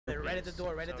right at the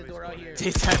door, right at the door out here.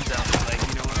 Daytime zone, like,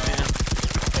 you know what I'm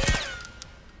saying?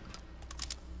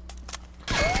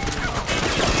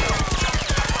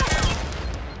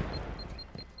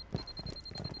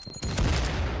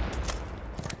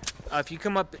 If you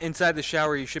come up inside the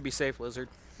shower, you should be safe, Lizard.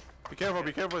 Be careful,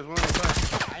 be careful. There's one on the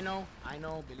side. I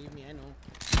know. Believe me, I know.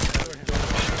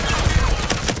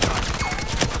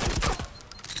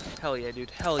 Hell yeah, dude.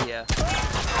 Hell yeah.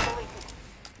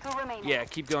 Yeah,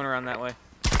 keep going around that way.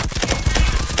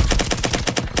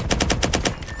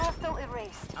 Hostile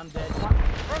erased. I'm dead.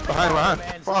 Behind.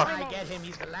 Man, Fuck. I get him.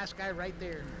 He's the last guy right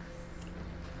there.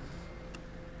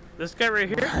 This guy right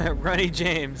here? Ronnie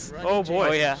James. Ronnie Oh boy.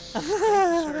 Oh yeah.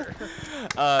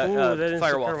 That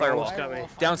Firewall. almost got me.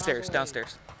 Downstairs.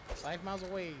 5 miles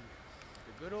away.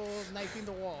 The good old knifing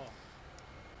the wall.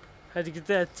 Had to get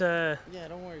that, Yeah,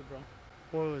 don't worry, bro.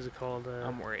 what was it called?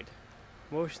 I'm worried.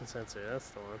 Motion sensor, that's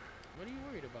the one. What are you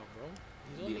worried about, bro?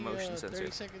 The He's only motion 30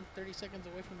 sensor. seconds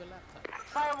away from the laptop.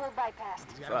 Firewall bypassed.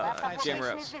 He's got about 5 jammer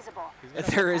Location up. is visible. He's got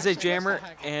There about is 5 a seconds jammer, to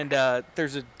hack it. and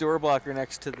there's a door blocker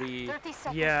next to the. 30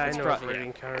 seconds. Yeah, I to know pro- I've already yeah.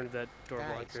 encountered that door Guys,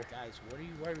 blocker. what are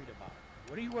you worried about?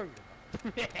 What are you worried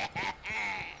about?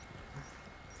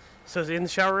 So is it in the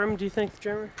shower room, do you think,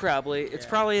 Jeremy? Probably. It's Yeah.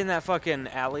 probably in that fucking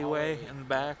alleyway Hallway. in the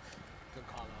back. Good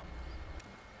call out.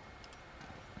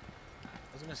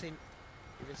 I was gonna say,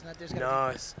 if it's not there's No,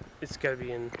 gotta it's gotta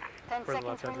be in 10 where the seconds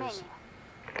laptop is.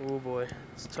 remaining. Oh boy,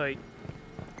 it's tight.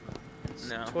 It's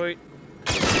No. tight.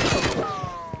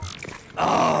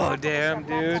 Oh damn,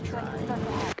 dude.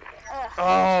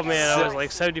 Oh man, I was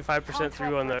like 75%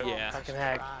 through on the Yeah. fucking be.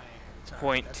 hack. Try. It's alright.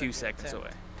 Point That's a 2 good seconds attempt.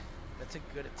 away. That's a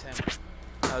good attempt.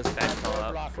 That was a bad That call door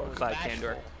out blocker was by bashful.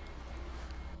 Caaaaaaantdor.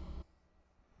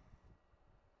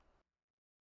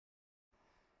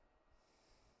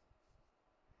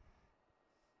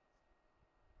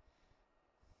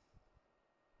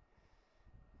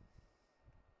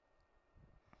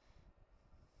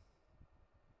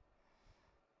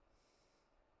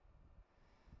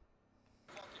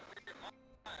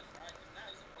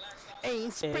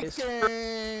 Ace Ace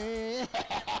breaker.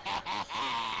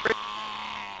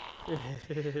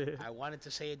 I wanted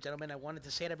to say it, gentlemen. I wanted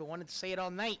to say it. I've been wanting to say it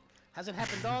all night. Hasn't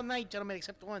happened all night, gentlemen,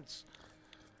 except once.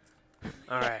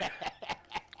 Alright.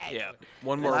 Yeah,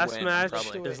 one more Last win, match,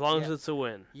 probably. as long as Yeah. it's a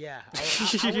win. Yeah, I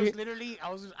was literally,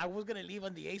 I was gonna leave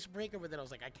on the ace breaker, but then I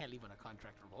was like, I can't leave on a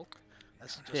contract revoke.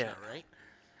 That's just Yeah. not right.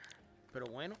 Pero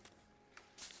bueno.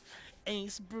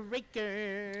 Ace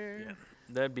breaker. Yeah.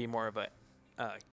 That'd be more of a